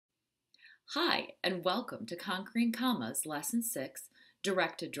Hi, and welcome to Conquering Commas, Lesson 6,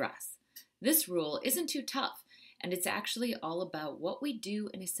 Direct Address. This rule isn't too tough, and it's actually all about what we do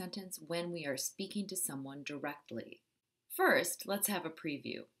in a sentence when we are speaking to someone directly. First, let's have a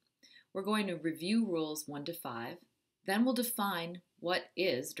preview. We're going to review rules 1 to 5, then we'll define what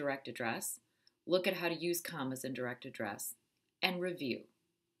is direct address, look at how to use commas in direct address, and review.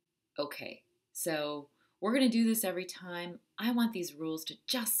 Okay, so we're going to do this every time. I want these rules to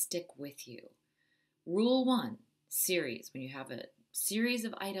just stick with you. Rule 1, series. When you have a series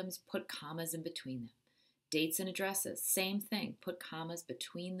of items, put commas in between them. Dates and addresses, same thing, put commas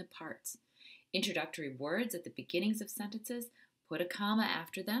between the parts. Introductory words at the beginnings of sentences, put a comma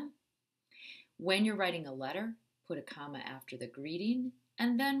after them. When you're writing a letter, put a comma after the greeting,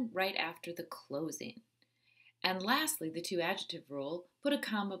 and then right after the closing. And lastly, the two adjective rule, put a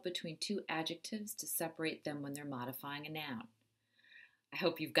comma between two adjectives to separate them when they're modifying a noun. I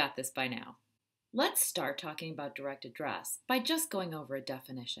hope you've got this by now. Let's start talking about direct address by just going over a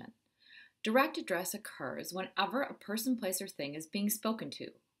definition. Direct address occurs whenever a person, place, or thing is being spoken to,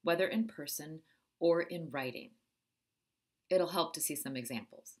 whether in person or in writing. It'll help to see some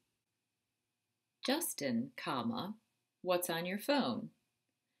examples. Justin, comma, what's on your phone?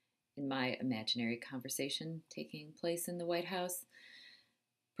 In my imaginary conversation taking place in the White House,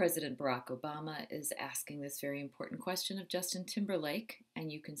 President Barack Obama is asking this very important question of Justin Timberlake,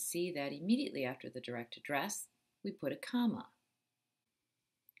 and you can see that immediately after the direct address, we put a comma.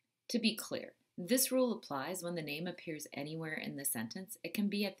 To be clear, this rule applies when the name appears anywhere in the sentence. It can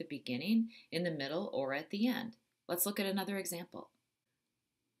be at the beginning, in the middle, or at the end. Let's look at another example.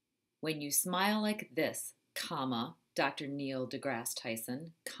 When you smile like this, comma, Dr. Neil deGrasse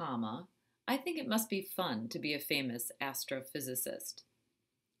Tyson, comma, I think it must be fun to be a famous astrophysicist.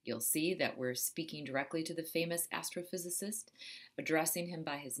 You'll see that we're speaking directly to the famous astrophysicist, addressing him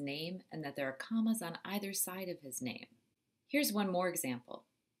by his name, and that there are commas on either side of his name. Here's one more example.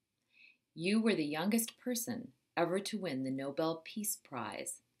 You were the youngest person ever to win the Nobel Peace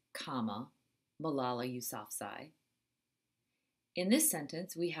Prize, comma, Malala Yousafzai. In this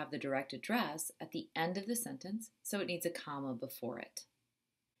sentence, we have the direct address at the end of the sentence, so it needs a comma before it.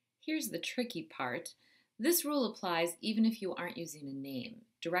 Here's the tricky part. This rule applies even if you aren't using a name.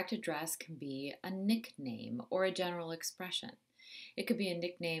 Direct address can be a nickname or a general expression. It could be a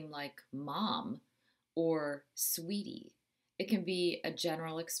nickname like Mom or Sweetie. It can be a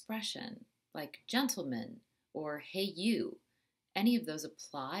general expression like gentleman or hey you. Any of those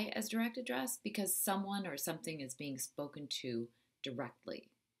apply as direct address because someone or something is being spoken to directly.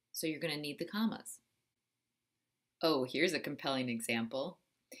 So you're going to need the commas. Oh, here's a compelling example.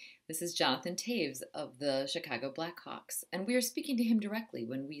 This is Jonathan Toews of the Chicago Blackhawks, and we are speaking to him directly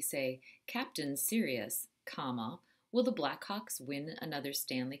when we say, Captain Sirius, comma, will the Blackhawks win another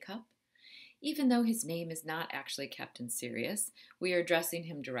Stanley Cup? Even though his name is not actually Captain Sirius, we are addressing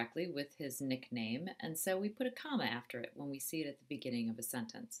him directly with his nickname, and so we put a comma after it when we see it at the beginning of a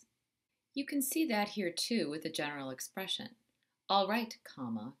sentence. You can see that here too with a general expression. All right,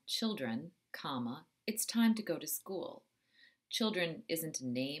 comma, children, comma, it's time to go to school. Children isn't a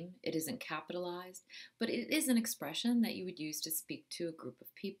name, it isn't capitalized, but it is an expression that you would use to speak to a group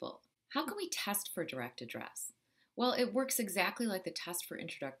of people. How can we test for direct address? Well, it works exactly like the test for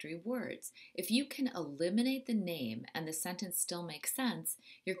introductory words. If you can eliminate the name and the sentence still makes sense,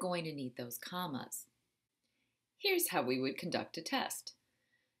 you're going to need those commas. Here's how we would conduct a test.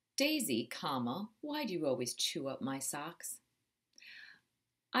 Daisy, comma, why do you always chew up my socks?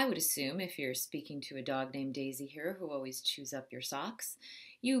 I would assume if you're speaking to a dog named Daisy here who always chews up your socks,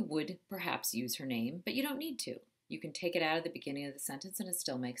 you would perhaps use her name, but you don't need to. You can take it out of the beginning of the sentence and it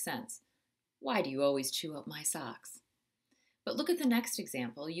still makes sense. Why do you always chew up my socks? But look at the next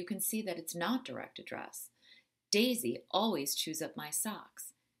example. You can see that it's not direct address. Daisy always chews up my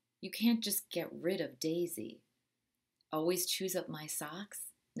socks. You can't just get rid of Daisy. Always chews up my socks?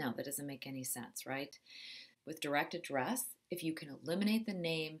 No, that doesn't make any sense, right? With direct address, if you can eliminate the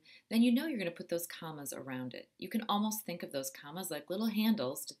name, then you know you're going to put those commas around it. You can almost think of those commas like little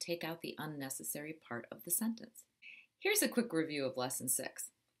handles to take out the unnecessary part of the sentence. Here's a quick review of Lesson 6.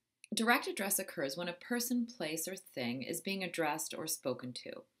 Direct address occurs when a person, place, or thing is being addressed or spoken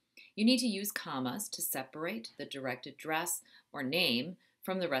to. You need to use commas to separate the direct address or name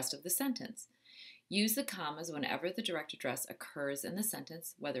from the rest of the sentence. Use the commas whenever the direct address occurs in the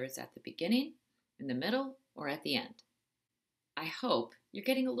sentence, whether it's at the beginning, in the middle, or at the end. I hope you're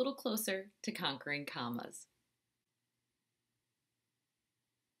getting a little closer to conquering commas.